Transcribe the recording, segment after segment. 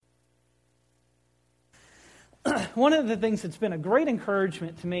one of the things that's been a great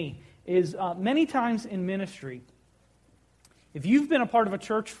encouragement to me is many times in ministry, if you've been a part of a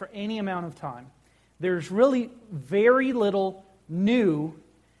church for any amount of time, there's really very little new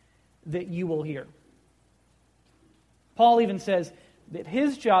that you will hear. Paul even says that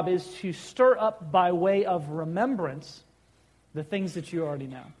his job is to stir up by way of remembrance the things that you already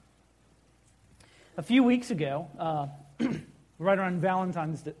know. A few weeks ago, right around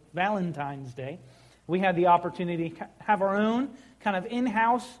Valentine's Day, we had the opportunity to have our own kind of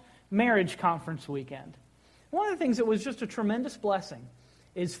in-house marriage conference weekend. One of the things that was just a tremendous blessing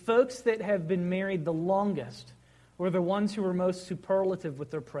is folks that have been married the longest were the ones who were most superlative with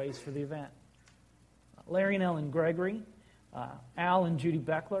their praise for the event. Larry and Ellen Gregory, Al and Judy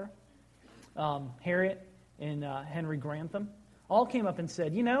Beckler, Harriet and Henry Grantham, all came up and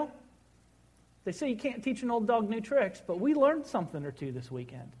said, you know, they say you can't teach an old dog new tricks, but we learned something or two this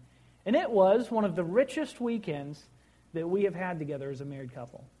weekend. And it was one of the richest weekends that we have had together as a married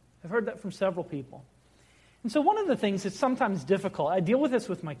couple. I've heard that from several people. And so one of the things that's sometimes difficult, I deal with this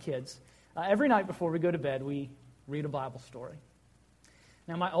with my kids. Every night before we go to bed, we read a Bible story.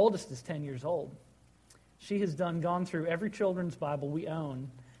 Now, my oldest is 10 years old. She has gone through every children's Bible we own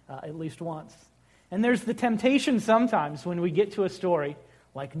at least once. And there's the temptation sometimes when we get to a story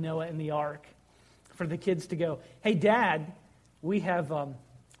like Noah and the Ark for the kids to go, hey, Dad, we've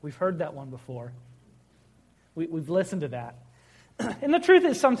heard that one before. We've listened to that. And the truth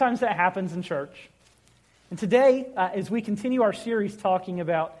is sometimes that happens in church. And today, as we continue our series talking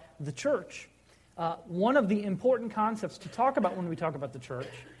about the church, one of the important concepts to talk about when we talk about the church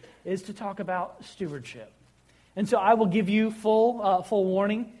is to talk about stewardship. And so I will give you full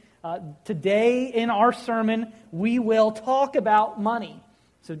warning. Today in our sermon, we will talk about money.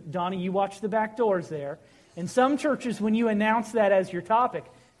 So Donnie, you watch the back doors there. In some churches, when you announce that as your topic,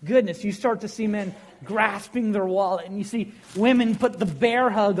 goodness, you start to see men grasping their wallet, and you see women put the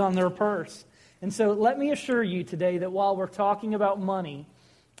bear hug on their purse. And so let me assure you today that while we're talking about money,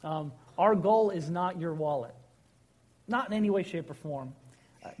 our goal is not your wallet. Not in any way, shape, or form.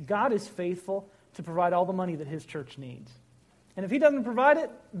 God is faithful to provide all the money that His church needs. And if He doesn't provide it,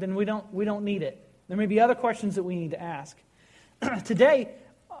 then we don't need it. There may be other questions that we need to ask. Today,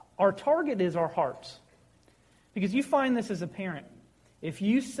 our target is our hearts. Because you find this as a parent. If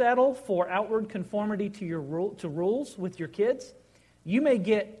you settle for outward conformity to rules with your kids, you may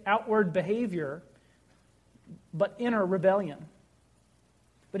get outward behavior, but inner rebellion.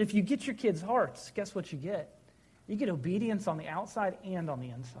 But if you get your kids' hearts, guess what you get? You get obedience on the outside and on the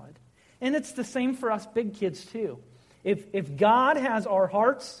inside. And it's the same for us big kids too. If God has our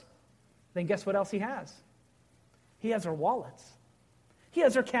hearts, then guess what else He has? He has our wallets. He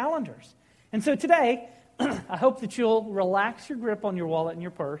has our calendars. And so today, I hope that you'll relax your grip on your wallet and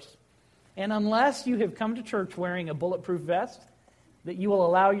your purse. And unless you have come to church wearing a bulletproof vest, that you will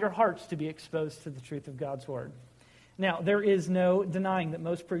allow your hearts to be exposed to the truth of God's Word. Now, there is no denying that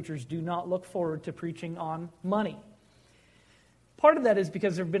most preachers do not look forward to preaching on money. Part of that is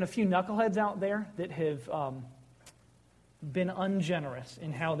because there have been a few knuckleheads out there that have been ungenerous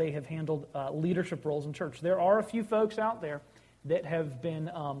in how they have handled leadership roles in church. There are a few folks out there that have been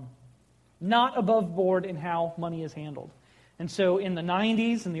not above board in how money is handled. And so in the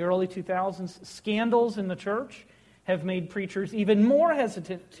 90s and the early 2000s, scandals in the church have made preachers even more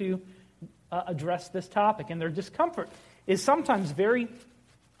hesitant to address this topic. And their discomfort is sometimes very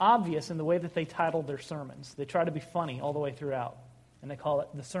obvious in the way that they title their sermons. They try to be funny all the way throughout. And they call it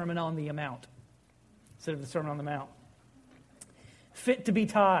the Sermon on the Amount instead of the Sermon on the Mount. Fit to be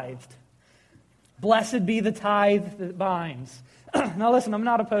tithed. Blessed be the tithe that binds. Now listen, I'm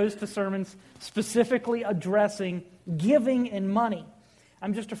not opposed to sermons specifically addressing giving and money.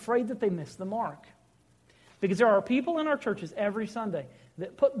 I'm just afraid that they miss the mark. Because there are people in our churches every Sunday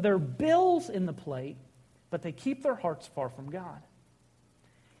that put their bills in the plate, but they keep their hearts far from God.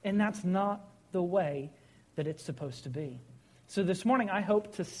 And that's not the way that it's supposed to be. So this morning, I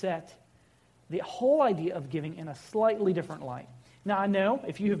hope to set the whole idea of giving in a slightly different light. Now, I know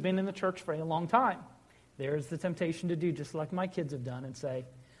if you have been in the church for a long time, there is the temptation to do just like my kids have done and say,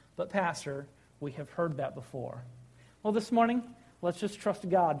 but Pastor, we have heard that before. Well, this morning, let's just trust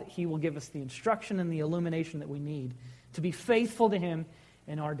God that He will give us the instruction and the illumination that we need to be faithful to Him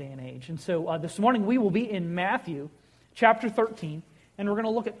in our day and age. And so this morning we will be in Matthew chapter 13, and we're going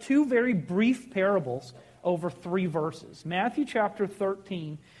to look at two very brief parables over 3 verses. Matthew chapter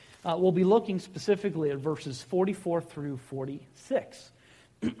 13, we'll be looking specifically at verses 44 through 46.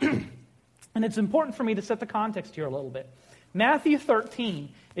 And it's important for me to set the context here a little bit. Matthew 13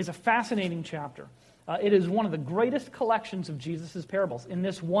 is a fascinating chapter. It is one of the greatest collections of Jesus' parables. In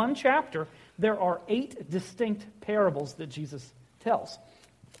this one chapter, there are 8 distinct parables that Jesus tells.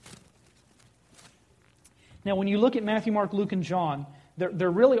 Now, when you look at Matthew, Mark, Luke, and John, there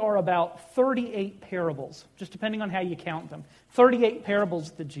really are about 38 parables, just depending on how you count them. 38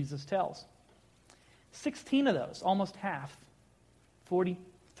 parables that Jesus tells. 16 of those, almost half, 43%,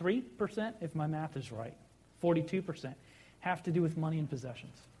 if my math is right, 42%, have to do with money and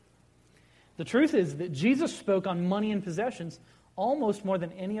possessions. The truth is that Jesus spoke on money and possessions almost more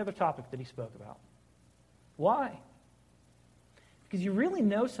than any other topic that he spoke about. Why? Because you really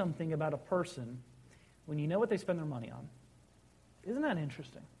know something about a person when you know what they spend their money on. Isn't that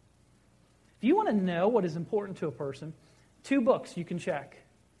interesting? If you want to know what is important to a person, 2 books you can check.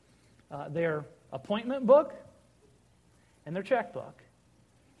 Their appointment book and their checkbook.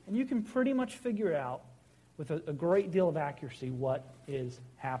 And you can pretty much figure out with a great deal of accuracy what is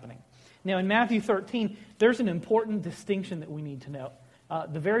happening. Now, in Matthew 13, there's an important distinction that we need to know.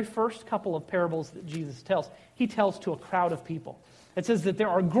 The very first couple of parables that Jesus tells, he tells to a crowd of people. It says that there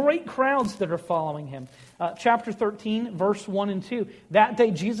are great crowds that are following him. Chapter 13, verse 1 and 2. That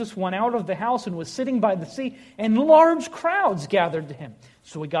day Jesus went out of the house and was sitting by the sea, and large crowds gathered to him.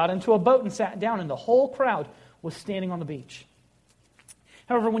 So he got into a boat and sat down, and the whole crowd was standing on the beach.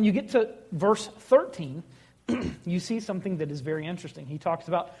 However, when you get to verse 13, you see something that is very interesting. He talks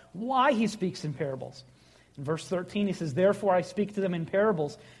about why he speaks in parables. In verse 13, he says, "Therefore I speak to them in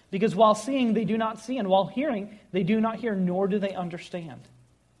parables, because while seeing they do not see, and while hearing they do not hear, nor do they understand."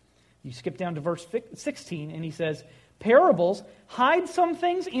 You skip down to verse 16, and he says, "Parables hide some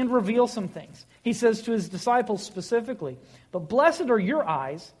things and reveal some things." He says to his disciples specifically, "But blessed are your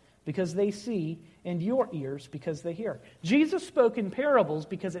eyes because they see, and your ears because they hear." Jesus spoke in parables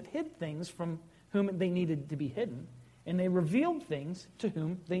because it hid things from whom they needed to be hidden, and they revealed things to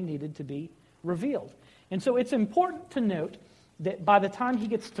whom they needed to be revealed. And so it's important to note that by the time he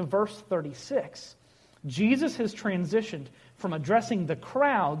gets to verse 36, Jesus has transitioned from addressing the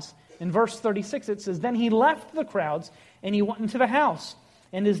crowds. In verse 36, it says, "Then he left the crowds, and he went into the house.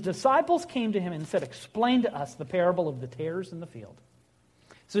 And his disciples came to him and said, 'Explain to us the parable of the tares in the field.'"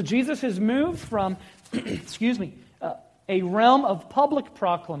 So Jesus has moved from, a realm of public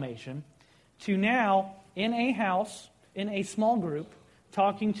proclamation to now in a house, in a small group,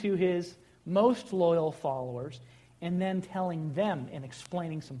 talking to his most loyal followers, and then telling them and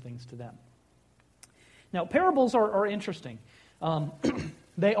explaining some things to them. Now, parables are interesting.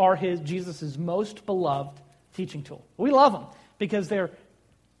 They are Jesus' most beloved teaching tool. We love them because they're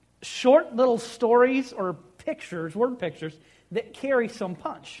short little stories or pictures, word pictures, that carry some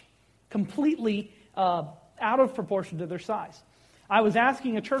punch, completely out of proportion to their size. I was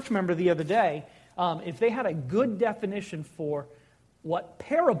asking a church member the other day if they had a good definition for what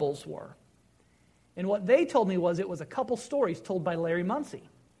parables were. And what they told me was it was a couple stories told by Larry Muncie.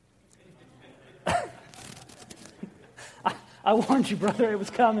 I warned you, brother, it was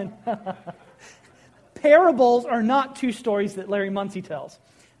coming. Parables are not 2 stories that Larry Muncie tells.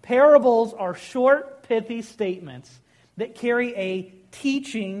 Parables are short, pithy statements that carry a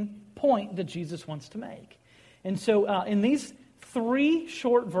teaching point that Jesus wants to make. And so in these 3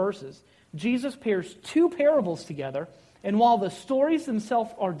 short verses, Jesus pairs 2 parables together, and while the stories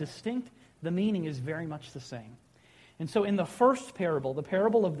themselves are distinct, the meaning is very much the same. And so in the first parable, the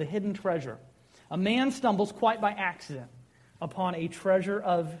parable of the hidden treasure, a man stumbles quite by accident upon a treasure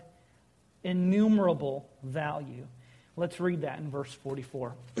of innumerable value. Let's read that in verse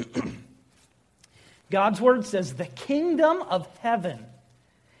 44. God's word says, "The kingdom of heaven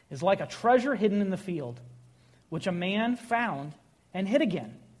is like a treasure hidden in the field, which a man found and hid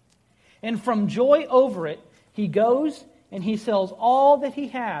again. And from joy over it, he goes and he sells all that he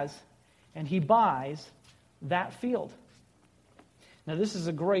has, and he buys that field." Now, this is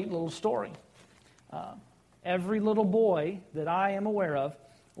a great little story. Every little boy that I am aware of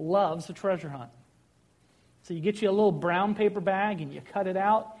loves a treasure hunt. So you get you a little brown paper bag, and you cut it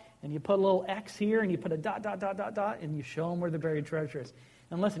out, and you put a little X here, and you put a dot, dot, dot, dot, dot, and you show them where the buried treasure is.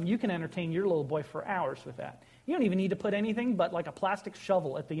 And listen, you can entertain your little boy for hours with that. You don't even need to put anything but like a plastic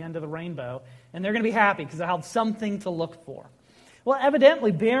shovel at the end of the rainbow, and they're going to be happy because they'll have something to look for. Well,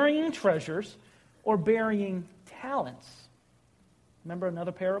 evidently, burying treasures or burying talents. Remember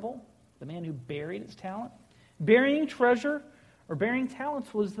another parable? The man who buried his talent? Burying treasure or burying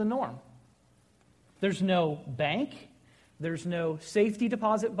talents was the norm. There's no bank. There's no safety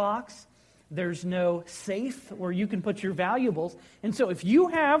deposit box. There's no safe where you can put your valuables. And so if you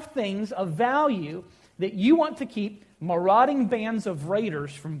have things of value that you want to keep marauding bands of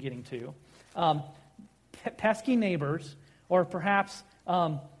raiders from getting to, pesky neighbors, or perhaps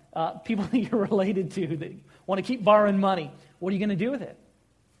people that you're related to that want to keep borrowing money. What are you going to do with it?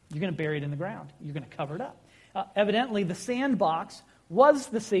 You're going to bury it in the ground. You're going to cover it up. Evidently, the sandbox was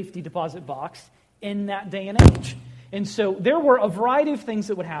the safety deposit box in that day and age. And so there were a variety of things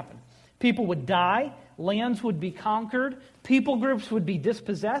that would happen. People would die. Lands would be conquered. People groups would be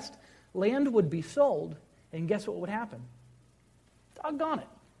dispossessed. Land would be sold. And guess what would happen? Doggone it.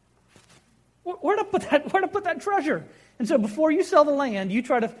 Where to put that treasure? And so before you sell the land, you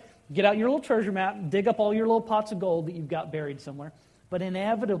try to get out your little treasure map, dig up all your little pots of gold that you've got buried somewhere. But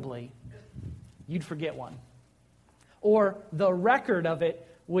inevitably, you'd forget one. Or the record of it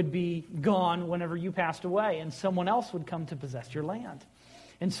would be gone whenever you passed away, and someone else would come to possess your land.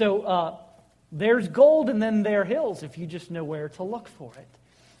 And so there's gold and then there are hills if you just know where to look for it.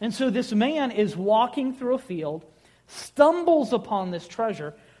 And so this man is walking through a field, stumbles upon this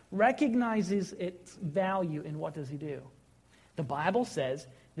treasure, recognizes its value, and what does he do? The Bible says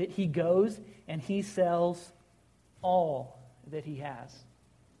that he goes and he sells all that he has.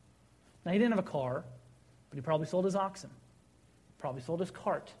 Now, he didn't have a car, but he probably sold his oxen, probably sold his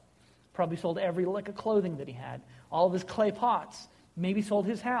cart, probably sold every lick of clothing that he had, all of his clay pots, maybe sold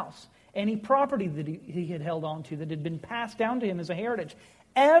his house, any property that he had held on to that had been passed down to him as a heritage.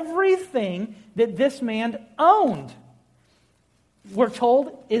 Everything that this man owned, we're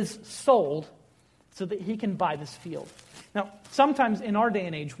told, is sold so that he can buy this field. Now, sometimes in our day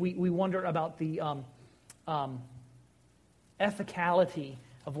and age, we wonder about the ethicality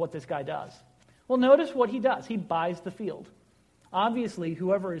of what this guy does. Well, notice what he does. He buys the field. Obviously,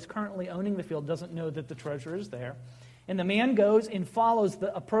 whoever is currently owning the field doesn't know that the treasure is there. And the man goes and follows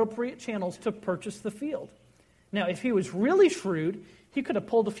the appropriate channels to purchase the field. Now, if he was really shrewd, he could have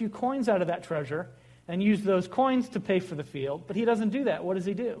pulled a few coins out of that treasure and used those coins to pay for the field. But he doesn't do that. What does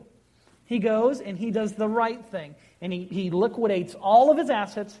he do? He goes and he does the right thing. And he liquidates all of his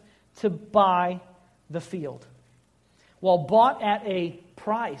assets to buy the field. Well, bought at a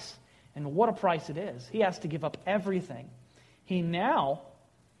price. And what a price it is. He has to give up everything. He now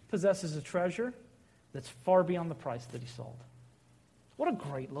possesses a treasure that's far beyond the price that he sold. What a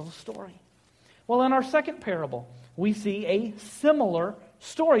great little story. Well, in our second parable, we see a similar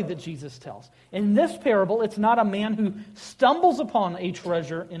story that Jesus tells. In this parable, it's not a man who stumbles upon a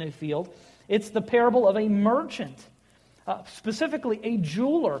treasure in a field. It's the parable of a merchant, specifically a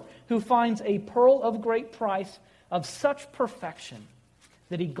jeweler, who finds a pearl of great price of such perfection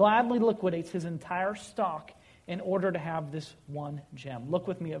that he gladly liquidates his entire stock in order to have this one gem. Look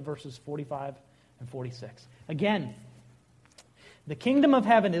with me at verses 45 and 46. Again, the kingdom of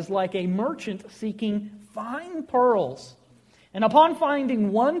heaven is like a merchant seeking fine pearls. And upon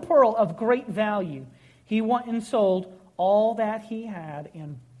finding one pearl of great value, he went and sold all that he had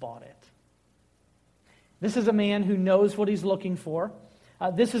and bought it. This is a man who knows what he's looking for.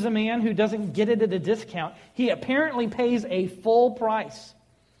 This is a man who doesn't get it at a discount. He apparently pays a full price.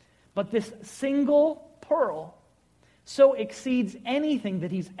 But this single pearl so exceeds anything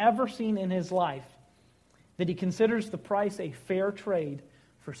that he's ever seen in his life that he considers the price a fair trade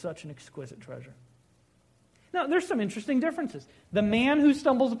for such an exquisite treasure. Now, there's some interesting differences. The man who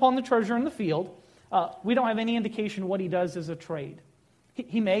stumbles upon the treasure in the field, we don't have any indication what he does as a trade.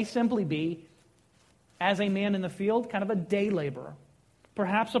 He may simply be, as a man in the field, kind of a day laborer,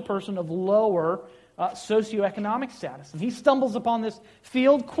 perhaps a person of lower socioeconomic status. And he stumbles upon this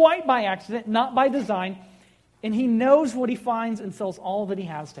field quite by accident, not by design, and he knows what he finds and sells all that he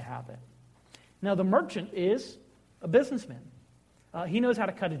has to have it. Now, the merchant is a businessman. He knows how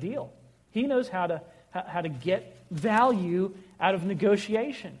to cut a deal. He knows how to get value out of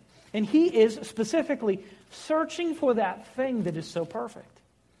negotiation. And he is specifically searching for that thing that is so perfect.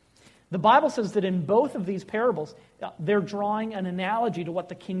 The Bible says that in both of these parables, they're drawing an analogy to what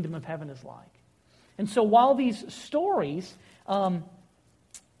the kingdom of heaven is like. And so while these stories have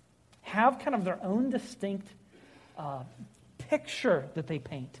kind of their own distinct picture that they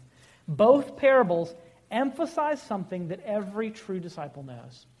paint, both parables emphasize something that every true disciple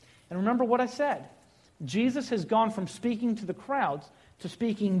knows. And remember what I said. Jesus has gone from speaking to the crowds to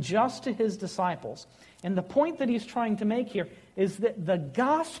speaking just to his disciples. And the point that he's trying to make here is that the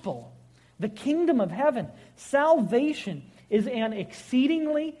gospel, the kingdom of heaven, salvation is an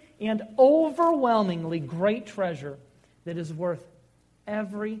exceedingly and overwhelmingly great treasure that is worth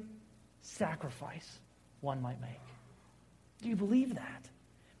every sacrifice one might make. Do you believe that?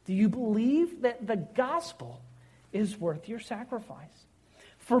 Do you believe that the gospel is worth your sacrifice?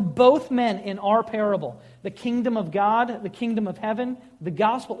 For both men in our parable, the kingdom of God, the kingdom of heaven, the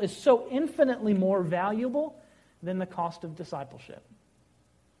gospel is so infinitely more valuable than the cost of discipleship.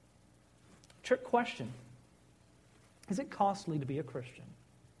 Trick question. Is it costly to be a Christian?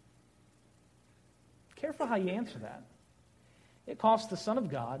 careful how you answer that. It cost the Son of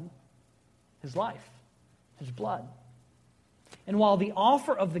God his life, his blood. And while the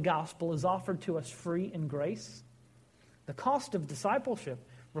offer of the gospel is offered to us free in grace, the cost of discipleship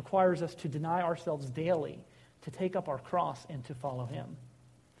requires us to deny ourselves daily, to take up our cross and to follow him.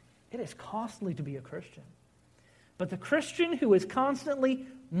 It is costly to be a Christian. But the Christian who is constantly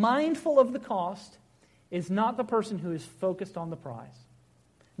mindful of the cost is not the person who is focused on the prize.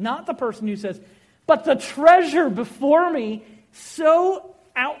 Not the person who says, but the treasure before me so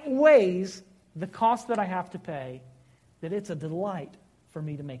outweighs the cost that I have to pay that it's a delight for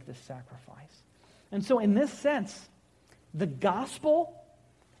me to make this sacrifice. And so in this sense, the gospel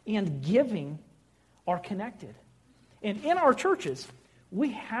and giving are connected. And in our churches,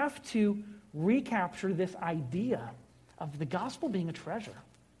 we have to recapture this idea of the gospel being a treasure.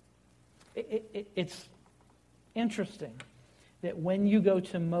 It's interesting that when you go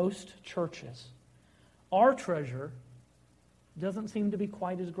to most churches, our treasure doesn't seem to be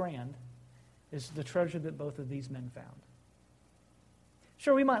quite as grand as the treasure that both of these men found.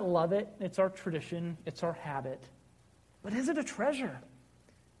 Sure, we might love it. It's our tradition. It's our habit. But is it a treasure?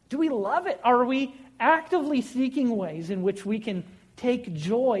 Do we love it? Are we actively seeking ways in which we can take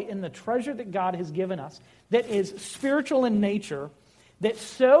joy in the treasure that God has given us that is spiritual in nature, that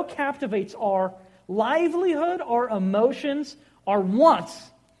so captivates our livelihood, our emotions, our wants,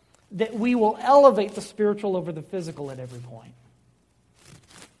 that we will elevate the spiritual over the physical at every point?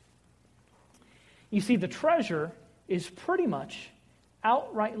 You see, the treasure is pretty much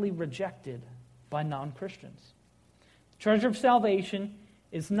outrightly rejected by non-Christians. The treasure of salvation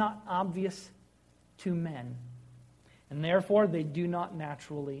is not obvious to men, and therefore they do not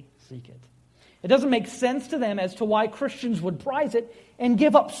naturally seek it. It doesn't make sense to them as to why Christians would prize it and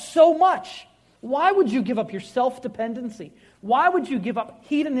give up so much. Why would you give up your self-dependency? Why would you give up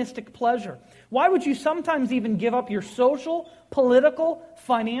hedonistic pleasure? Why would you sometimes even give up your social, political,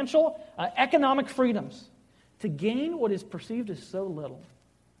 financial, economic freedoms to gain what is perceived as so little?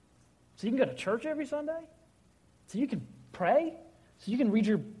 So you can go to church every Sunday? So you can pray? So you can read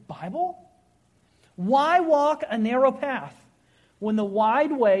your Bible? Why walk a narrow path when the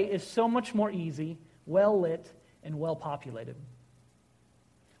wide way is so much more easy, well-lit, and well-populated?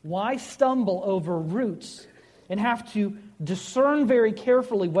 Why stumble over roots and have to discern very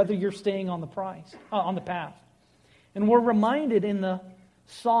carefully whether you're staying on the path? And we're reminded in the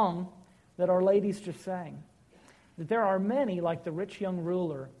song that Our Ladies just sang that there are many, like the rich young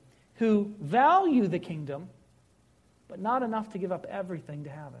ruler, who value the kingdom, but not enough to give up everything to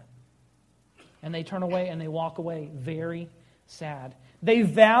have it. And they turn away and they walk away very sad. They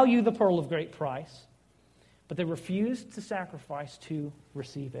value the pearl of great price, but they refuse to sacrifice to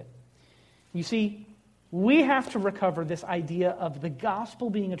receive it. You see, we have to recover this idea of the gospel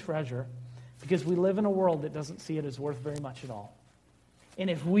being a treasure because we live in a world that doesn't see it as worth very much at all. And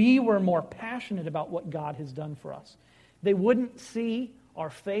if we were more passionate about what God has done for us, they wouldn't see our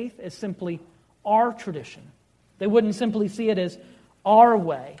faith as simply our tradition. They wouldn't simply see it as our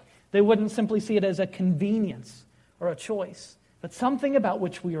way. They wouldn't simply see it as a convenience or a choice, but something about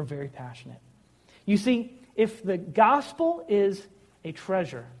which we are very passionate. You see, if the gospel is a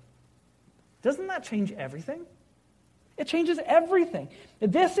treasure, doesn't that change everything? It changes everything.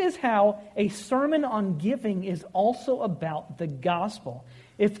 This is how a sermon on giving is also about the gospel.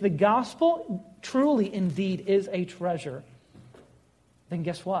 If the gospel truly indeed is a treasure, then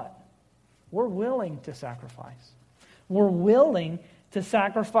guess what? We're willing to sacrifice. We're willing to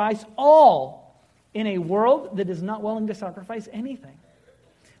sacrifice all in a world that is not willing to sacrifice anything.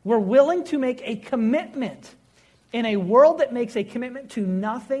 We're willing to make a commitment in a world that makes a commitment to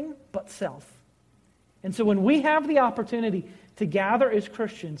nothing but self. And so when we have the opportunity to gather as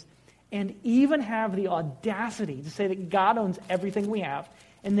Christians and even have the audacity to say that God owns everything we have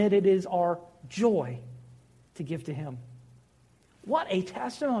and that it is our joy to give to Him, what a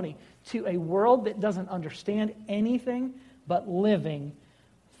testimony to a world that doesn't understand anything but living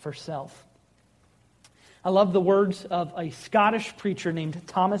for self. I love the words of a Scottish preacher named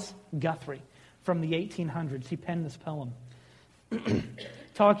Thomas Guthrie from the 1800s. He penned this poem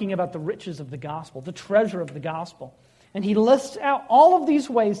talking about the riches of the gospel, the treasure of the gospel. And he lists out all of these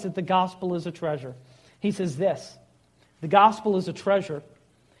ways that the gospel is a treasure. He says this: the gospel is a treasure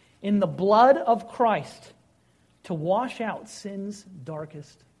in the blood of Christ to wash out sin's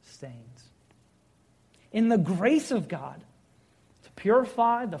darkest stains, in the grace of God to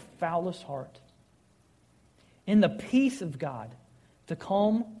purify the foulest heart, in the peace of God to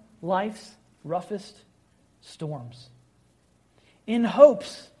calm life's roughest storms, in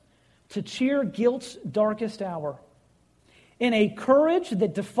hopes to cheer guilt's darkest hour, in a courage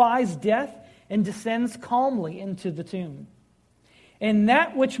that defies death and descends calmly into the tomb. And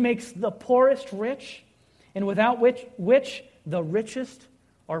that which makes the poorest rich, and without which the richest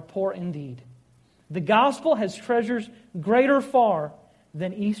are poor indeed. The gospel has treasures greater far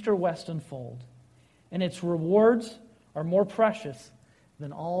than east or west unfold, and its rewards are more precious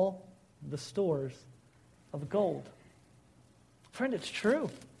than all the stores of gold. Friend, it's true.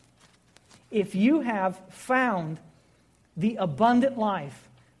 If you have found the abundant life,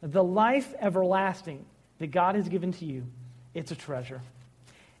 the life everlasting that God has given to you, it's a treasure.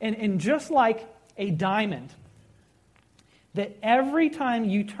 And just like a diamond, that every time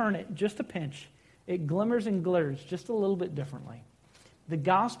you turn it just a pinch, it glimmers and glitters just a little bit differently. The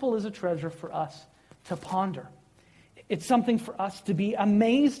gospel is a treasure for us to ponder. It's something for us to be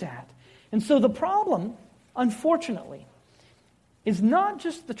amazed at. And so the problem, unfortunately, is not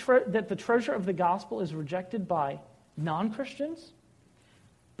just that the treasure of the gospel is rejected by non-Christians,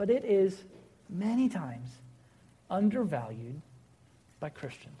 but it is many times undervalued by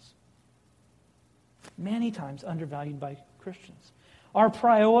Christians. Many times undervalued by Christians. Our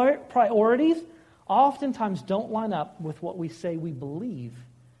priorities oftentimes don't line up with what we say we believe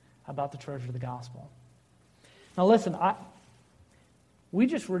about the treasure of the gospel. Now listen, we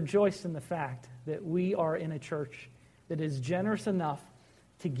just rejoice in the fact that we are in a church that is generous enough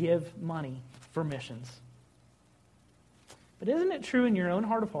to give money for missions. But isn't it true in your own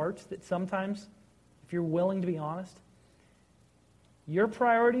heart of hearts that sometimes, if you're willing to be honest, your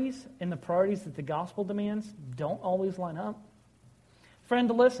priorities and the priorities that the gospel demands don't always line up? Friend,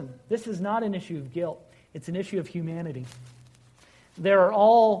 listen, this is not an issue of guilt. It's an issue of humanity. We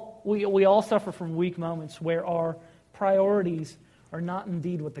all suffer from weak moments where our priorities are not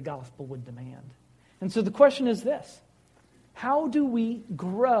indeed what the gospel would demand. And so the question is this: how do we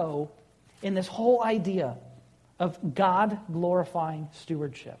grow in this whole idea of God-glorifying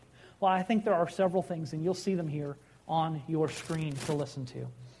stewardship? Well, I think there are several things, and you'll see them here on your screen to listen to.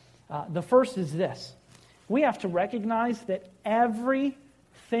 The first is this: we have to recognize that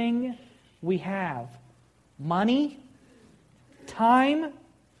everything we have, money, time,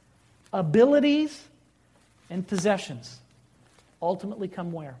 abilities, and possessions, ultimately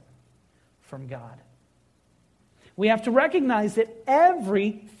come where? From God. We have to recognize that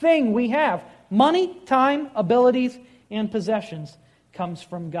everything we have, money, time, abilities, and possessions, comes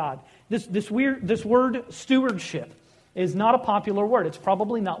from God. This word stewardship is not a popular word. It's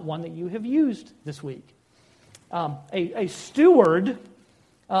probably not one that you have used this week. A steward,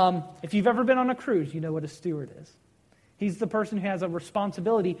 if you've ever been on a cruise, you know what a steward is. He's the person who has a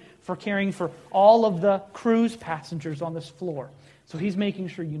responsibility for caring for all of the cruise passengers on this floor. So he's making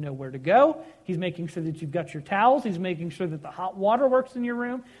sure you know where to go. He's making sure that you've got your towels. He's making sure that the hot water works in your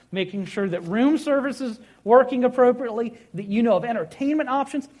room. Making sure that room service is working appropriately. That you know of entertainment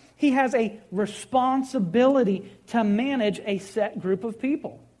options. He has a responsibility to manage a set group of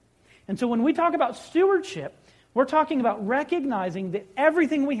people. And so when we talk about stewardship, we're talking about recognizing that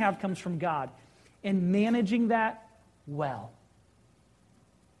everything we have comes from God and managing that well.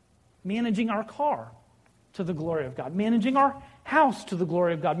 Managing our car to the glory of God. Managing our house to the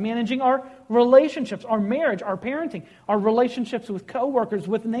glory of God. Managing our relationships, our marriage, our parenting, our relationships with coworkers,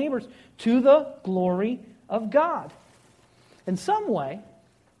 with neighbors, to the glory of God. In some way,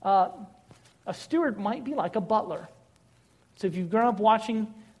 a steward might be like a butler. So if you've grown up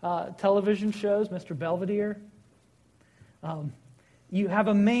watching television shows, Mr. Belvedere, you have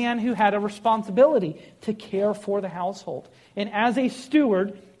a man who had a responsibility to care for the household. And as a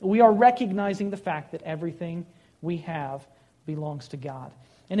steward, we are recognizing the fact that everything we have belongs to God.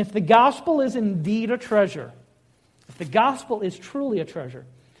 And if the gospel is indeed a treasure, if the gospel is truly a treasure,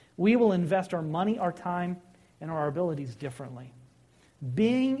 we will invest our money, our time, and our abilities differently.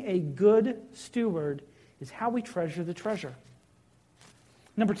 Being a good steward is how we treasure the treasure.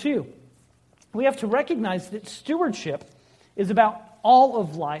 Number two, we have to recognize that stewardship is about all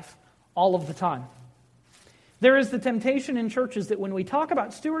of life, all of the time. There is the temptation in churches that when we talk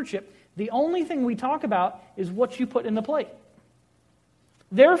about stewardship, the only thing we talk about is what you put in the plate.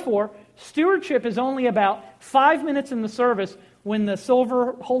 Therefore, stewardship is only about 5 minutes in the service when the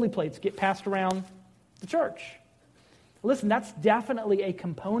silver holy plates get passed around the church. Listen, that's definitely a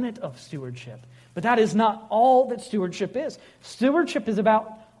component of stewardship, but that is not all that stewardship is. Stewardship is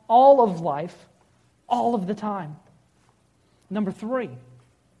about all of life, all of the time. Number three,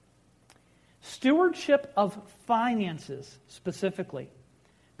 stewardship of finances specifically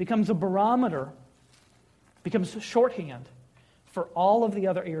becomes a barometer, becomes shorthand for all of the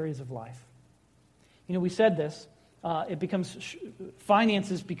other areas of life. You know, we said this,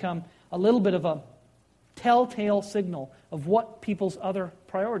 finances become a little bit of a telltale signal of what people's other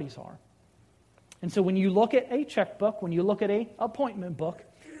priorities are. And so when you look at a checkbook, when you look at a appointment book,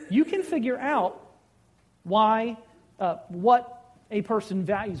 you can figure out what a person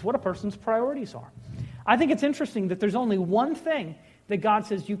values, what a person's priorities are. I think it's interesting that there's only one thing that God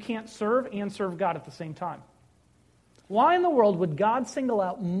says you can't serve and serve God at the same time. Why in the world would God single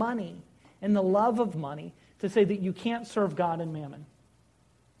out money and the love of money to say that you can't serve God and mammon?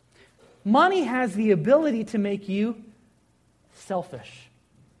 Money has the ability to make you selfish,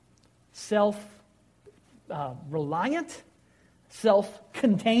 self-reliant,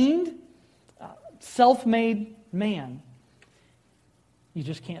 self-contained, self-made man. You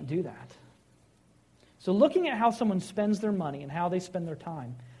just can't do that. So looking at how someone spends their money and how they spend their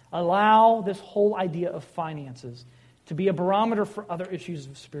time, allow this whole idea of finances to be a barometer for other issues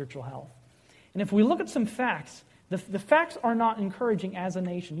of spiritual health. And if we look at some facts, the facts are not encouraging as a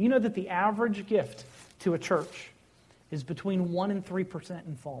nation. You know that the average gift to a church is between 1% and 3%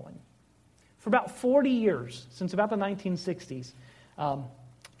 and falling. For about 40 years, since about the 1960s,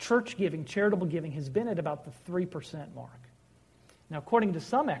 church giving, charitable giving, has been at about the 3% mark. Now, according to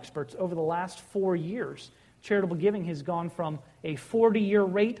some experts, over the last 4 years, charitable giving has gone from a 40-year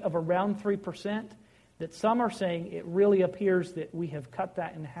rate of around 3%, that some are saying it really appears that we have cut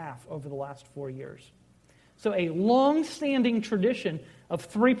that in half over the last 4 years. So a long-standing tradition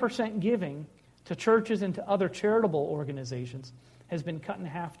of 3% giving to churches and to other charitable organizations has been cut in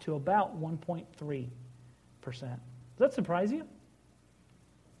half to about 1.3%. Does that surprise you?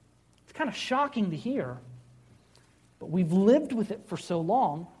 It's kind of shocking to hear, but we've lived with it for so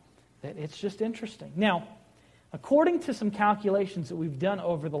long that it's just interesting. Now, according to some calculations that we've done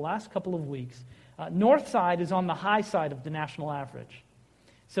over the last couple of weeks, Northside is on the high side of the national average.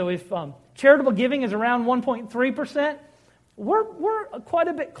 So if charitable giving is around 1.3%, we're quite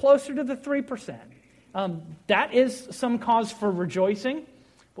a bit closer to the 3%. That is some cause for rejoicing,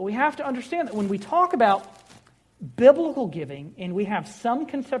 but we have to understand that when we talk about biblical giving and we have some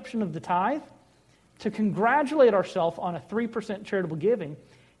conception of the tithe, to congratulate ourselves on a 3% charitable giving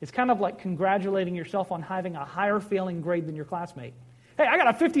is kind of like congratulating yourself on having a higher failing grade than your classmate. Hey, I got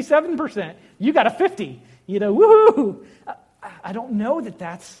a 57%. You got a 50. Woohoo! I don't know that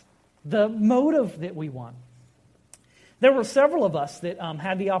that's the motive that we want. There were several of us that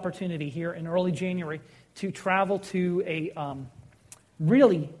had the opportunity here in early January to travel to a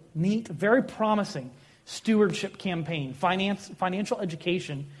really neat, very promising stewardship campaign, financial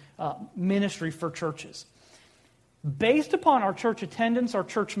education ministry for churches. Based upon our church attendance, our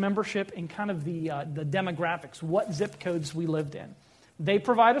church membership, and kind of the demographics, what zip codes we lived in, they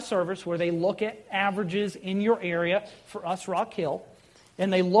provide a service where they look at averages in your area, for us, Rock Hill,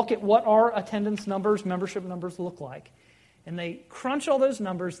 and they look at what our attendance numbers, membership numbers look like. And they crunch all those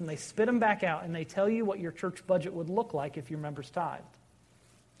numbers and they spit them back out and they tell you what your church budget would look like if your members tithed.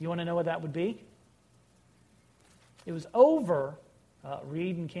 You want to know what that would be? It was over,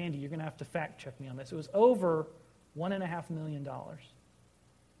 Reed and Candy, you're going to have to fact check me on this. It was over $1.5 million.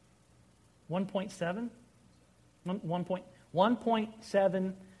 1.7?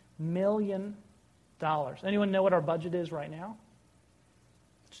 1.7 million dollars. Anyone know what our budget is right now?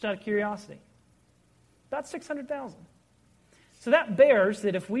 Just out of curiosity. About 600,000. So that bears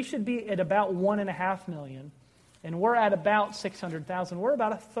that if we should be at about 1.5 million and we're at about 600,000, we're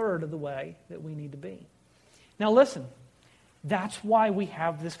about a third of the way that we need to be. Now listen, that's why we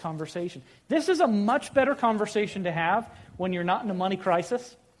have this conversation. This is a much better conversation to have when you're not in a money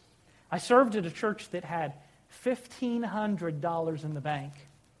crisis. I served at a church that had $1,500 in the bank.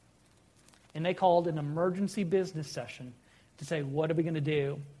 And they called an emergency business session to say, what are we going to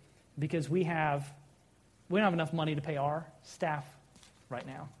do? Because we don't have enough money to pay our staff right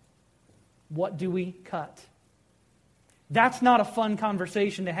now. What do we cut? That's not a fun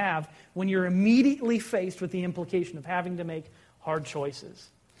conversation to have when you're immediately faced with the implication of having to make hard choices.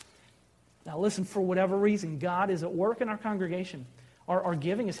 Now listen, for whatever reason, God is at work in our congregation. Our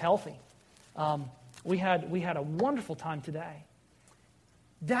giving is healthy. We had a wonderful time today.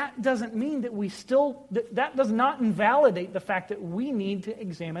 That doesn't mean that that does not invalidate the fact that we need to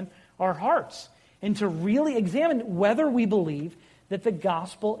examine our hearts and to really examine whether we believe that the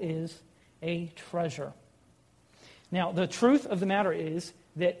gospel is a treasure. Now, the truth of the matter is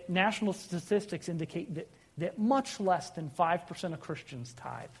that national statistics indicate that much less than 5% of Christians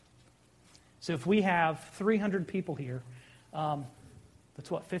tithe. So if we have 300 people here, that's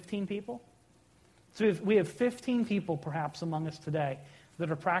what, 15 people? So if we have 15 people perhaps among us today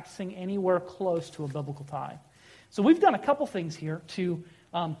that are practicing anywhere close to a biblical tithe. So we've done a couple things here to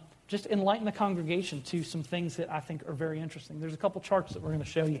just enlighten the congregation to some things that I think are very interesting. There's a couple charts that we're going to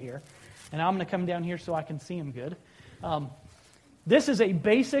show you here. And I'm going to come down here so I can see them good. This is a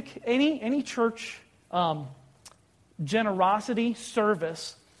basic, any church generosity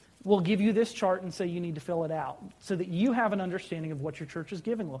service will give you this chart and say you need to fill it out so that you have an understanding of what your church's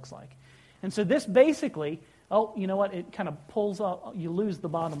giving looks like. And so this basically, you know what, it kind of pulls up, you lose the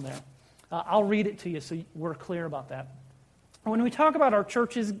bottom there. I'll read it to you so we're clear about that. When we talk about our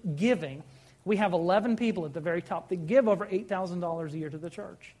church's giving, we have 11 people at the very top that give over $8,000 a year to the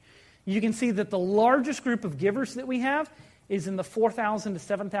church. You can see that the largest group of givers that we have is in the $4,000 to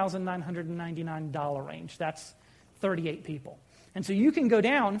 $7,999 range. That's 38 people. And so you can go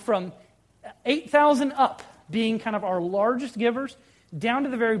down from 8,000 up, being kind of our largest givers, down to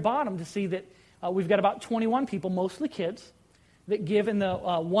the very bottom to see that we've got about 21 people, mostly kids, that give in the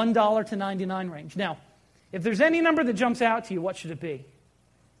 $1 to 99 range. Now, if there's any number that jumps out to you, what should it be? Did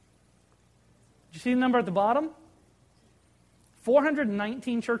you see the number at the bottom?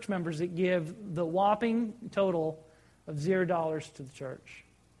 419 church members that give the whopping total of $0 to the church.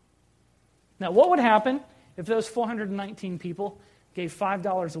 Now, what would happen if those 419 people gave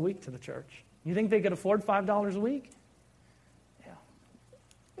 $5 a week to the church? You think they could afford $5 a week? Yeah.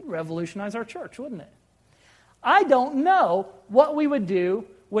 It'd revolutionize our church, wouldn't it? I don't know what we would do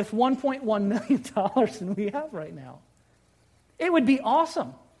with $1.1 million than we have right now. It would be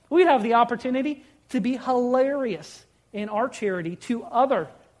awesome. We'd have the opportunity to be hilarious in our charity to other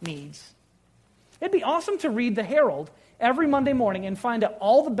needs. It'd be awesome to read the Herald every Monday morning and find out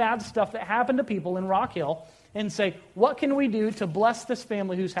all the bad stuff that happened to people in Rock Hill and say, what can we do to bless this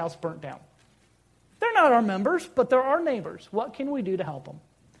family whose house burnt down? They're not our members, but they're our neighbors. What can we do to help them?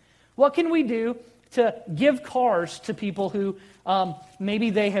 What can we do to give cars to people who maybe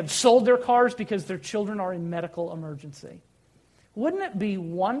they have sold their cars because their children are in medical emergency? Wouldn't it be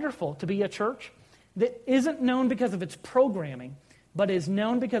wonderful to be a church that isn't known because of its programming, but is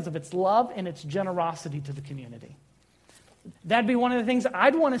known because of its love and its generosity to the community? That'd be one of the things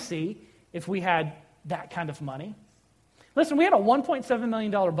I'd want to see if we had that kind of money. Listen, we had a $1.7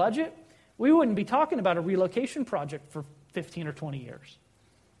 million budget. We wouldn't be talking about a relocation project for 15 or 20 years.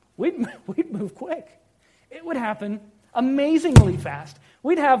 We'd move quick. It would happen amazingly fast.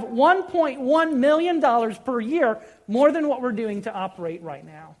 We'd have $1.1 million per year, more than what we're doing to operate right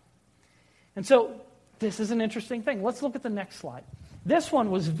now. And so this is an interesting thing. Let's look at the next slide. This one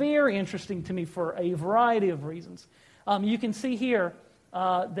was very interesting to me for a variety of reasons. You can see here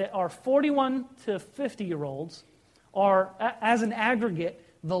that our 41 to 50-year-olds are, as an aggregate,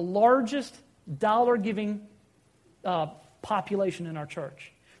 the largest dollar-giving population in our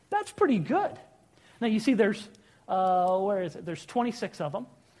church. That's pretty good. Now, you see there's, where is it? There's 26 of them.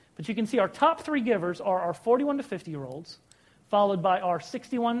 But you can see our top three givers are our 41 to 50-year-olds, followed by our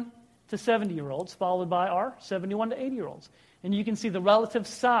 61 to 70-year-olds, followed by our 71 to 80-year-olds. And you can see the relative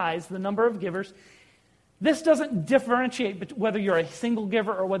size, the number of givers. This doesn't differentiate whether you're a single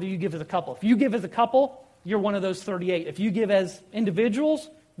giver or whether you give as a couple. If you give as a couple, you're one of those 38. If you give as individuals,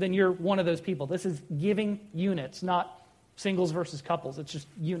 then you're one of those people. This is giving units, not singles versus couples. It's just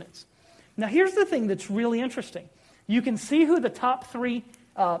units. Now, here's the thing that's really interesting. You can see who the top three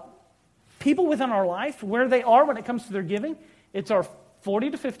people within our life, where they are when it comes to their giving. It's our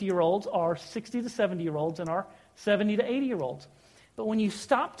 40 to 50-year-olds, our 60 to 70-year-olds, and our 70 to 80-year-olds. But when you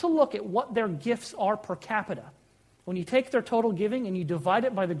stop to look at what their gifts are per capita, when you take their total giving and you divide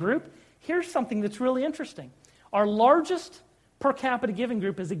it by the group, here's something that's really interesting. Our largest per capita giving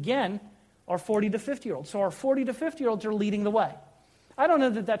group is, again, our 40 to 50-year-olds. So our 40 to 50-year-olds are leading the way. I don't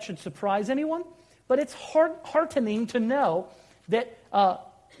know that that should surprise anyone, but it's heartening to know that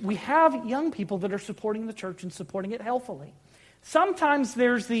we have young people that are supporting the church and supporting it healthily. Sometimes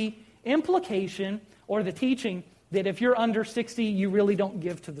there's the implication or the teaching that if you're under 60, you really don't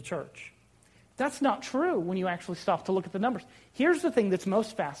give to the church. That's not true when you actually stop to look at the numbers. Here's the thing that's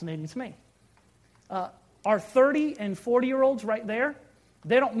most fascinating to me. Our 30 and 40-year-olds right there,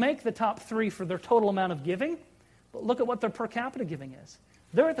 they don't make the top three for their total amount of giving, but look at what their per capita giving is.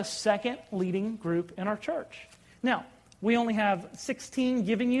 They're the second leading group in our church. Now, we only have 16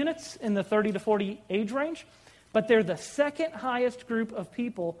 giving units in the 30 to 40 age range, but they're the second highest group of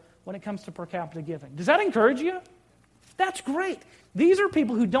people when it comes to per capita giving. Does that encourage you? That's great. These are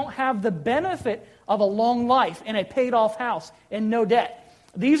people who don't have the benefit of a long life and a paid-off house and no debt.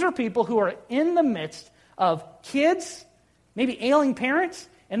 These are people who are in the midst of kids, maybe ailing parents,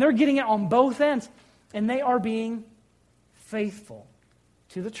 and they're getting it on both ends, and they are being faithful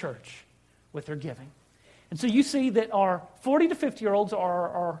to the church with their giving. And so you see that our 40 to 50-year-olds are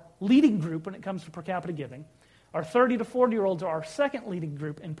our leading group when it comes to per capita giving. Our 30 to 40-year-olds are our second leading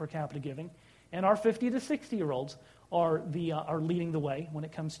group in per capita giving. And our 50 to 60-year-olds are leading the way when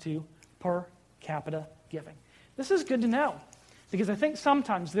it comes to per capita giving. This is good to know. Because I think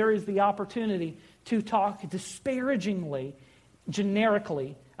sometimes there is the opportunity to talk disparagingly,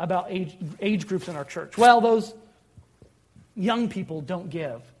 generically, about age groups in our church. Well, those young people don't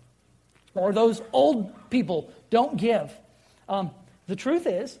give. Or those old people don't give. The truth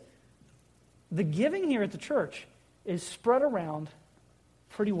is, the giving here at the church is spread around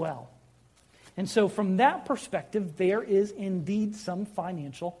pretty well. And so from that perspective, there is indeed some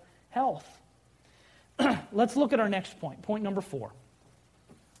financial health. Let's look at our next point, point number 4.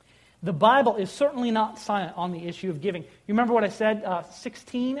 The Bible is certainly not silent on the issue of giving. You remember what I said?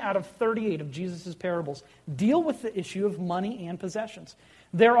 16 out of 38 of Jesus' parables deal with the issue of money and possessions.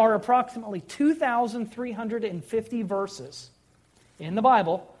 There are approximately 2,350 verses in the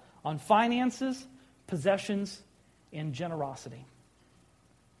Bible on finances, possessions, and generosity.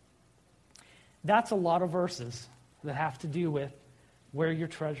 That's a lot of verses that have to do with where your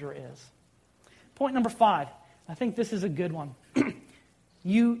treasure is. Point number 5. I think this is a good one.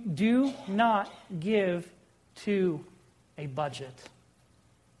 You do not give to a budget.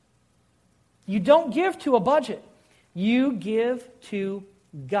 You don't give to a budget. You give to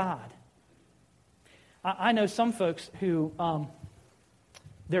God. I know some folks who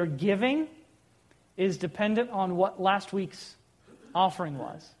their giving is dependent on what last week's offering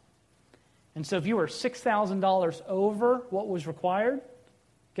was. And so if you were $6,000 over what was required,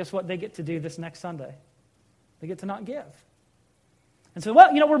 guess what they get to do this next Sunday? They get to not give. And so,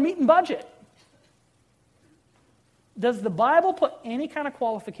 well, we're meeting budget. Does the Bible put any kind of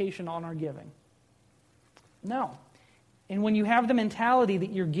qualification on our giving? No. And when you have the mentality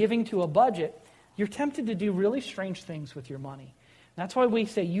that you're giving to a budget, you're tempted to do really strange things with your money. That's why we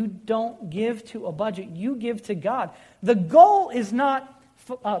say you don't give to a budget, you give to God. The goal is not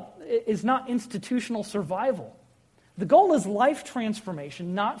institutional survival. The goal is life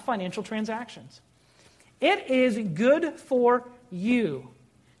transformation, not financial transactions. It is good for you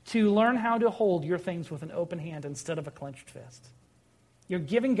to learn how to hold your things with an open hand instead of a clenched fist. You're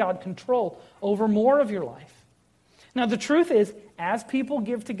giving God control over more of your life. Now, the truth is, as people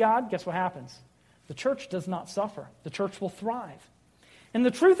give to God, guess what happens? The church does not suffer. The church will thrive. And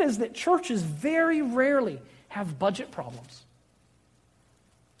the truth is that churches very rarely have budget problems.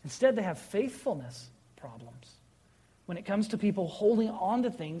 Instead, they have faithfulness problems when it comes to people holding on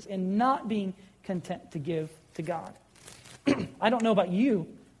to things and not being content to give to God. I don't know about you,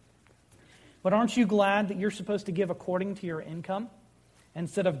 but aren't you glad that you're supposed to give according to your income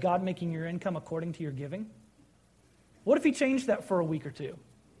instead of God making your income according to your giving? What if He changed that for a week or two?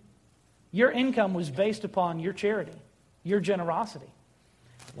 Your income was based upon your charity, your generosity.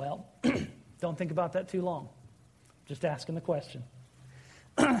 Well, don't think about that too long. Just asking the question.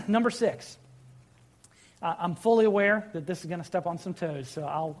 Number 6. I'm fully aware that this is going to step on some toes, so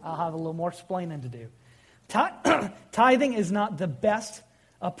I'll have a little more explaining to do. Tithing is not the best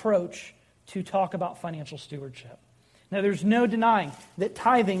approach to talk about financial stewardship. Now, there's no denying that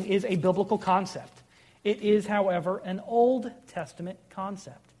tithing is a biblical concept. It is, however, an Old Testament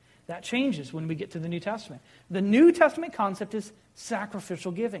concept. That changes when we get to the New Testament. The New Testament concept is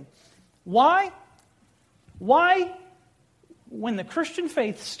sacrificial giving. Why, when the Christian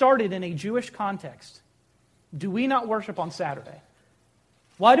faith started in a Jewish context, do we not worship on Saturday?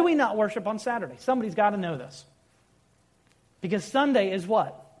 Why do we not worship on Saturday? Somebody's got to know this. Because Sunday is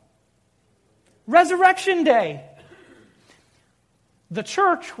what? Resurrection Day. The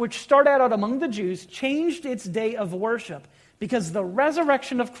church, which started out among the Jews, changed its day of worship because the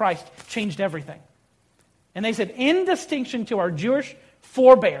resurrection of Christ changed everything. And they said, in distinction to our Jewish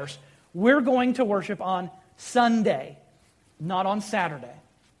forebears, we're going to worship on Sunday, not on Saturday.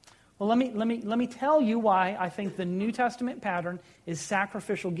 Well, let me tell you why I think the New Testament pattern is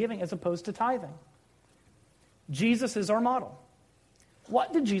sacrificial giving as opposed to tithing. Jesus is our model.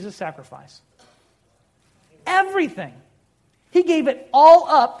 What did Jesus sacrifice? Everything. He gave it all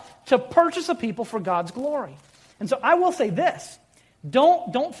up to purchase a people for God's glory. And so I will say this.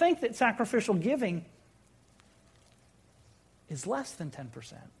 Don't think that sacrificial giving is less than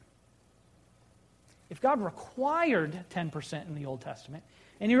 10%. If God required 10% in the Old Testament,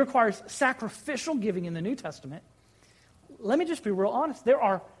 and He requires sacrificial giving in the New Testament, let me just be real honest. There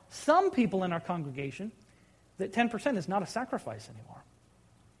are some people in our congregation that 10% is not a sacrifice anymore.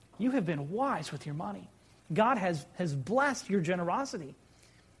 You have been wise with your money. God has blessed your generosity.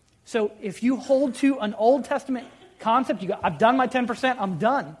 So if you hold to an Old Testament concept, you go, I've done my 10%, I'm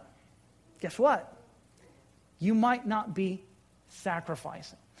done. Guess what? You might not be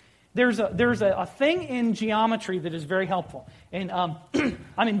sacrificing. There's a thing in geometry that is very helpful. And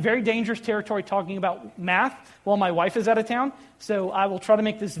I'm in very dangerous territory talking about math while my wife is out of town, so I will try to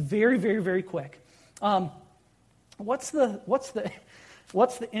make this very, very, very quick. What's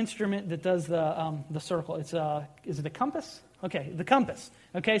the instrument that does the circle? Is it a compass? Okay, the compass.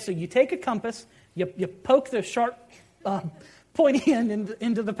 Okay, so you take a compass, you poke the sharp pointy end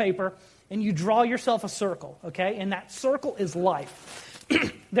into the paper, and you draw yourself a circle. Okay, and that circle is life.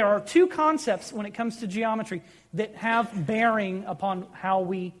 There are two concepts when it comes to geometry that have bearing upon how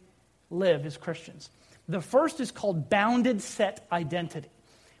we live as Christians. The first is called bounded set identity.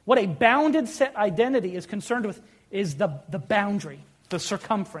 What a bounded set identity is concerned with is the boundary, the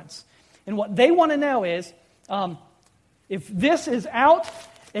circumference. And what they want to know is, if this is out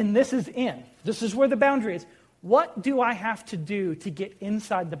and this is in, this is where the boundary is, what do I have to do to get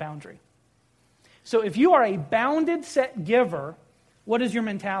inside the boundary? So if you are a bounded set giver, what is your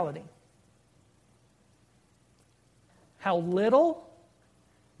mentality? How little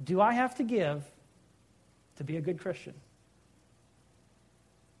do I have to give to be a good Christian?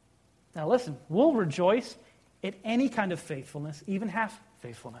 Now listen, we'll rejoice at any kind of faithfulness, even half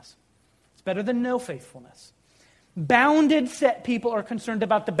faithfulness. It's better than no faithfulness. Bounded set people are concerned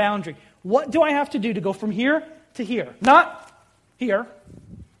about the boundary. What do I have to do to go from here to here? Not here,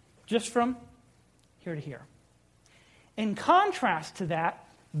 just from here to here. In contrast to that,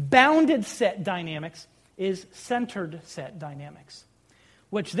 bounded set dynamics is centered set dynamics,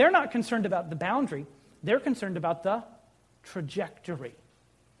 which they're not concerned about the boundary, they're concerned about the trajectory.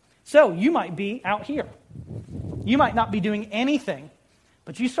 So you might be out here. You might not be doing anything,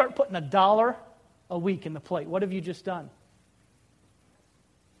 but you start putting $1 a week in the plate. What have you just done?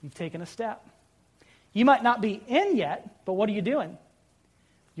 You've taken a step. You might not be in yet, but what are you doing?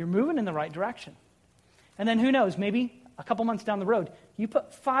 You're moving in the right direction. And then who knows, maybe a couple months down the road, you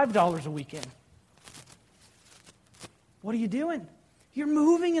put $5 a week in. What are you doing? You're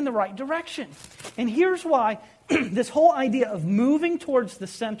moving in the right direction. And here's why this whole idea of moving towards the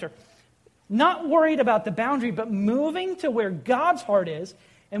center, not worried about the boundary, but moving to where God's heart is,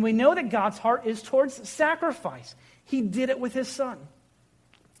 and we know that God's heart is towards sacrifice. He did it with his Son.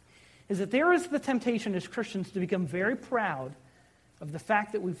 Is that there is the temptation as Christians to become very proud of the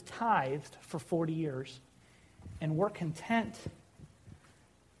fact that we've tithed for 40 years, and we're content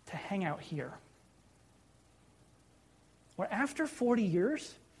to hang out here. Where after 40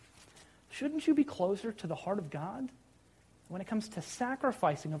 years, shouldn't you be closer to the heart of God when it comes to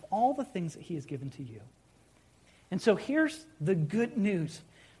sacrificing of all the things that he has given to you? And so here's the good news.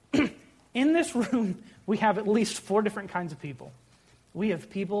 In this room, we have at least 4 different kinds of people. We have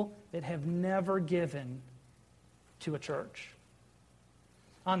people that have never given to a church.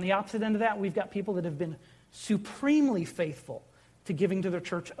 On the opposite end of that, we've got people that have been supremely faithful to giving to their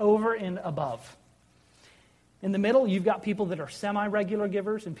church over and above. In the middle, you've got people that are semi-regular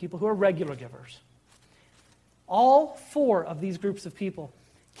givers and people who are regular givers. All 4 of these groups of people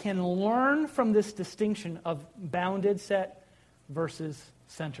can learn from this distinction of bounded set versus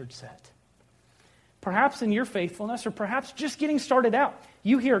centered set. Perhaps in your faithfulness, or perhaps just getting started out,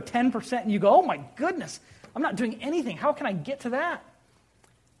 you hear 10% and you go, oh my goodness, I'm not doing anything. How can I get to that?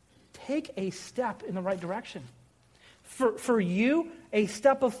 Take a step in the right direction. For you, a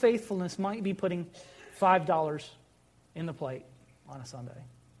step of faithfulness might be putting $5 in the plate on a Sunday.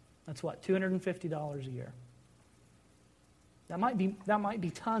 That's what, $250 a year. That might be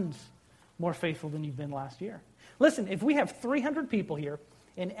tons more faithful than you've been last year. Listen, if we have 300 people here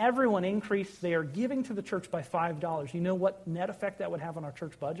and everyone increased their giving to the church by $5, you know what net effect that would have on our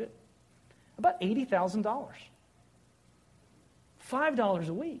church budget? About $80,000. $5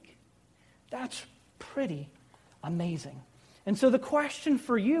 a week. That's pretty amazing. And so the question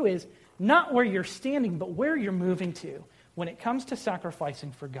for you is not where you're standing, but where you're moving to when it comes to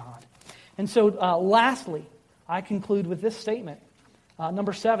sacrificing for God. And so lastly, I conclude with this statement,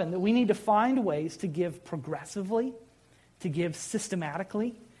 number 7, that we need to find ways to give progressively, to give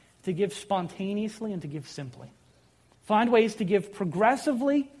systematically, to give spontaneously, and to give simply. Find ways to give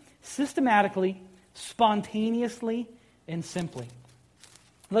progressively, systematically, spontaneously, and simply.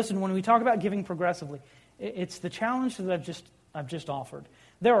 Listen, when we talk about giving progressively, it's the challenge that I've just offered.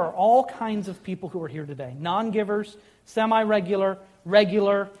 There are all kinds of people who are here today. Non-givers, semi-regular,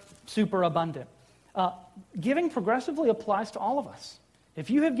 regular, superabundant. Giving progressively applies to all of us. If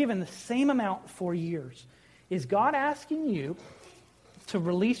you have given the same amount for years, is God asking you to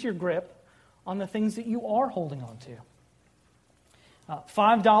release your grip on the things that you are holding on to?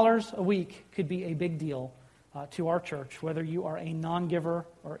 $5 a week could be a big deal to our church, whether you are a non-giver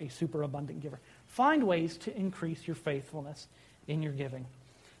or a superabundant giver. Find ways to increase your faithfulness in your giving.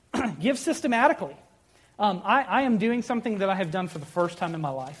 Give systematically. I am doing something that I have done for the first time in my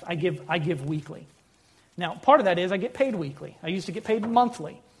life. I give weekly. Now, part of that is I get paid weekly. I used to get paid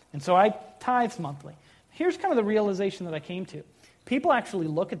monthly, and so I tithe monthly. here's kind of the realization that I came to. People actually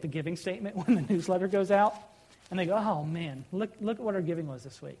look at the giving statement when the newsletter goes out, and they go, oh man, look at what our giving was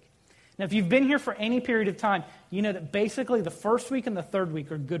this week. Now, if you've been here for any period of time, you know that basically the first week and the third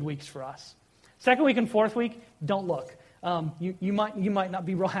week are good weeks for us. Second week and fourth week, don't look. You might not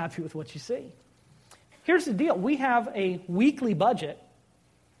be real happy with what you see. Here's the deal. We have a weekly budget,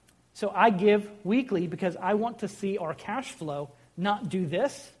 so I give weekly because I want to see our cash flow not do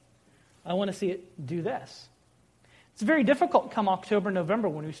this. I want to see it do this. It's very difficult come October, November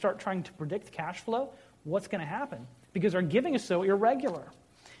when we start trying to predict cash flow, what's going to happen, because our giving is so irregular.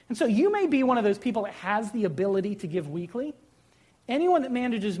 And so you may be one of those people that has the ability to give weekly. Anyone that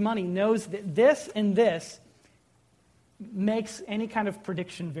manages money knows that this and this makes any kind of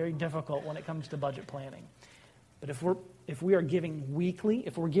prediction very difficult when it comes to budget planning. But if we are giving weekly,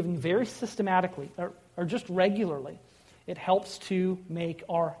 if we're giving very systematically or just regularly, it helps to make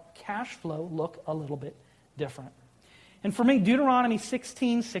our cash flow look a little bit different. And for me, Deuteronomy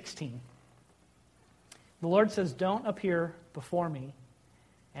 16:16, the Lord says, don't appear before me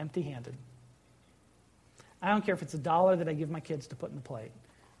empty-handed. I don't care if it's $1 that I give my kids to put in the plate.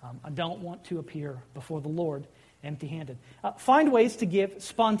 I don't want to appear before the Lord empty-handed. Find ways to give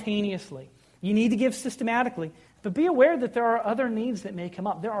spontaneously. You need to give systematically, but be aware that there are other needs that may come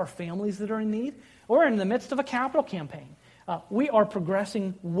up. There are families that are in need. We're in the midst of a capital campaign. We are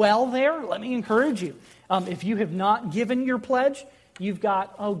progressing well there. Let me encourage you. If you have not given your pledge, you've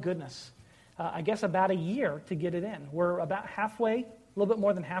got, I guess about a year to get it in. We're about halfway, a little bit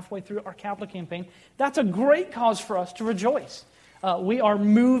more than halfway through our capital campaign. That's a great cause for us to rejoice. We are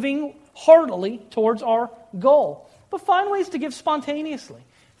moving heartily towards our goal. But find ways to give spontaneously.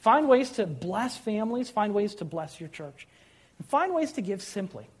 Find ways to bless families. Find ways to bless your church. And find ways to give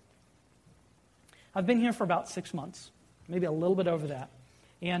simply. I've been here for about 6 months, maybe a little bit over that.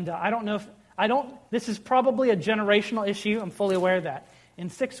 And this is probably a generational issue. I'm fully aware of that. In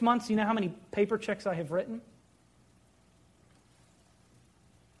 6 months, you know how many paper checks I have written?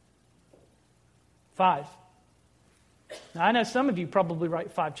 5. Now, I know some of you probably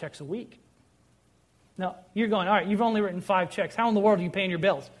write 5 checks a week. Now, you're going, all right, you've only written 5 checks. How in the world are you paying your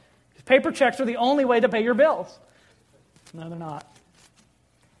bills? Because paper checks are the only way to pay your bills. No, they're not.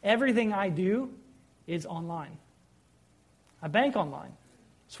 Everything I do is online. I bank online.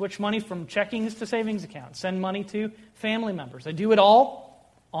 Switch money from checkings to savings accounts. Send money to family members. I do it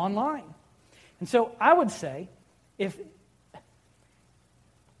all online. And so I would say, if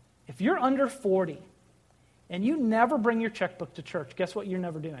you're under 40 and you never bring your checkbook to church, guess what you're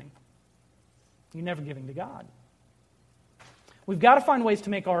never doing? You're never giving to God. We've got to find ways to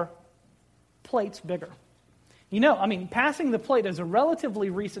make our plates bigger. Passing the plate is a relatively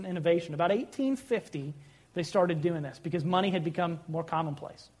recent innovation. About 1850, they started doing this because money had become more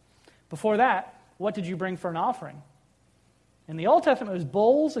commonplace. Before that, what did you bring for an offering? In the Old Testament, it was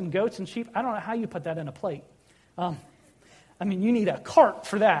bulls and goats and sheep. I don't know how you put that in a plate. You need a cart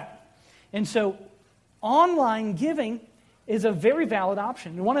for that. And so online giving is a very valid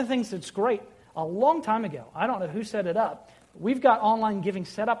option. And one of the things that's great, a long time ago, I don't know who set it up, we've got online giving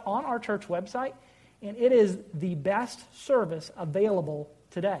set up on our church website, and it is the best service available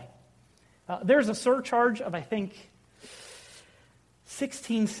today. There's a surcharge of, I think,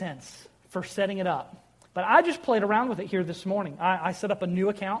 16 cents for setting it up. But I just played around with it here this morning. I set up a new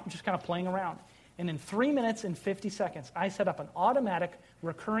account, just kind of playing around. And in 3 minutes and 50 seconds, I set up an automatic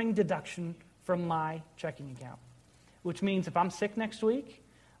recurring deduction from my checking account. Which means if I'm sick next week,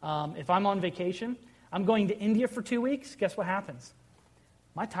 if I'm on vacation, I'm going to India for 2 weeks, guess what happens?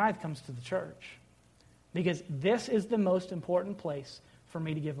 My tithe comes to the church. Because this is the most important place for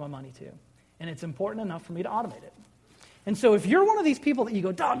me to give my money to. And it's important enough for me to automate it. And so if you're one of these people that you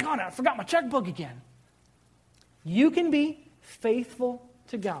go, doggone it, I forgot my checkbook again. You can be faithful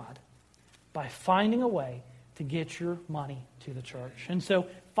to God by finding a way to get your money to the church. And so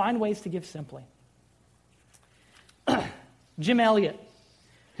find ways to give simply. Jim Elliot,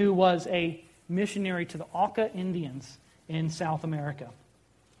 who was a missionary to the Auca Indians in South America,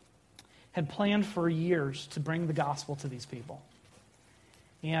 had planned for years to bring the gospel to these people.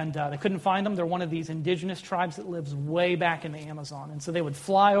 And they couldn't find them. They're one of these indigenous tribes that lives way back in the Amazon. And so they would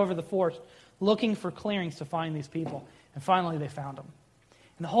fly over the forest looking for clearings to find these people. And finally they found them.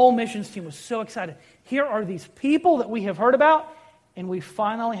 And the whole missions team was so excited. Here are these people that we have heard about, and we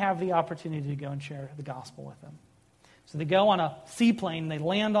finally have the opportunity to go and share the gospel with them. So they go on a seaplane. They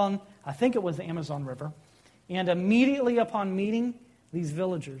land on, I think it was the Amazon River. And immediately upon meeting these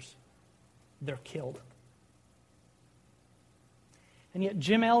villagers, they're killed. And yet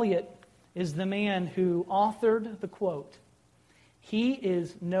Jim Elliot is the man who authored the quote, "He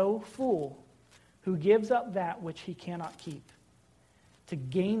is no fool who gives up that which he cannot keep to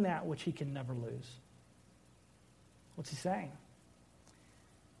gain that which he can never lose. What's he saying?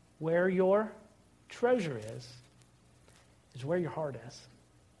 Where your treasure is where your heart is.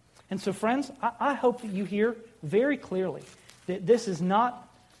 And so, friends, I hope that you hear very clearly that this is not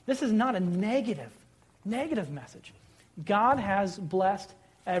a negative message. God has blessed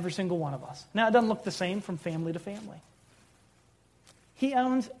every single one of us. Now, it doesn't look the same from family to family. He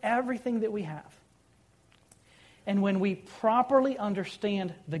owns everything that we have. And when we properly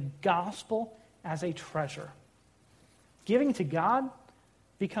understand the gospel as a treasure, giving to God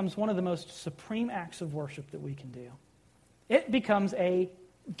becomes one of the most supreme acts of worship that we can do. It becomes a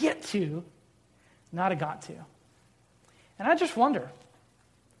get to, not a got to. And I just wonder,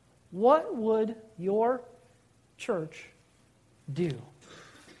 what would your church do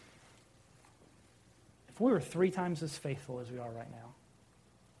if we were 3 times as faithful as we are right now?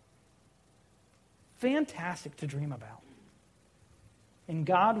 Fantastic to dream about. And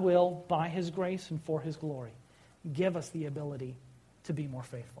God will, by His grace and for His glory, give us the ability to be more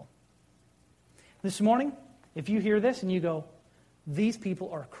faithful. This morning, if you hear this and you go, these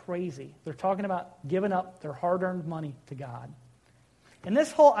people are crazy. They're talking about giving up their hard-earned money to God. And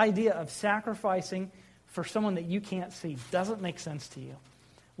this whole idea of sacrificing for someone that you can't see doesn't make sense to you.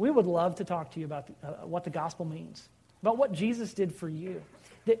 We would love to talk to you about what the gospel means, about what Jesus did for you,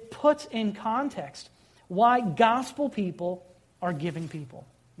 that puts in context why gospel people are giving people.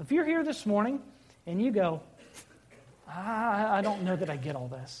 If you're here this morning and you go, I don't know that I get all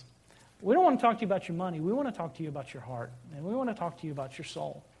this. We don't want to talk to you about your money. We want to talk to you about your heart. And we want to talk to you about your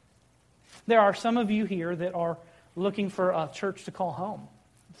soul. There are some of you here that are looking for a church to call home.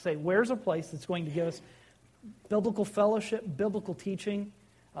 Say, where's a place that's going to give us biblical fellowship, biblical teaching,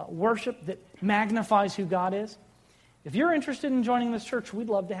 worship that magnifies who God is? If you're interested in joining this church, we'd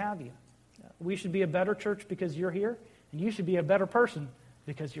love to have you. We should be a better church because you're here, and you should be a better person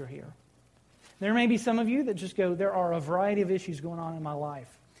because you're here. There may be some of you that just go, there are a variety of issues going on in my life,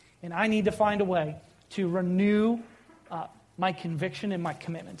 and I need to find a way to renew my conviction and my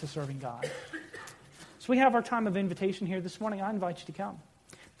commitment to serving God. So we have our time of invitation here this morning. I invite you to come.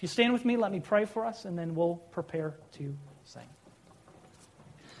 If you stand with me, let me pray for us, and then we'll prepare to sing.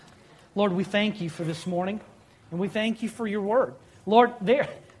 Lord, we thank you for this morning, and we thank you for your word. Lord,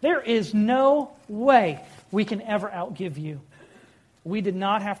 there is no way we can ever outgive you. We did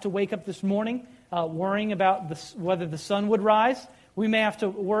not have to wake up this morning worrying about whether the sun would rise. We may have to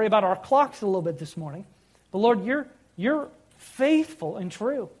worry about our clocks a little bit this morning. But Lord, you're faithful and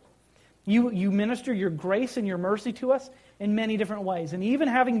true. You minister your grace and your mercy to us in many different ways. And even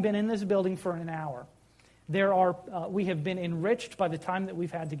having been in this building for an hour, we have been enriched by the time that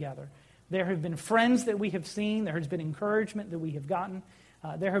we've had together. There have been friends that we have seen. There has been encouragement that we have gotten.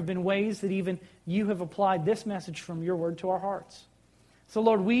 There have been ways that even you have applied this message from your word to our hearts. So,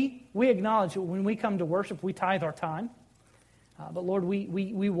 Lord, we acknowledge that when we come to worship, we tithe our time. But, Lord,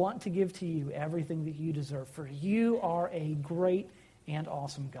 we want to give to you everything that you deserve, for you are a great and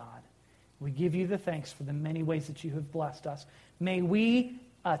awesome God. We give you the thanks for the many ways that you have blessed us. May we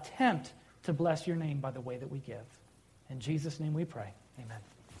attempt to bless your name by the way that we give. In Jesus' name we pray. Amen.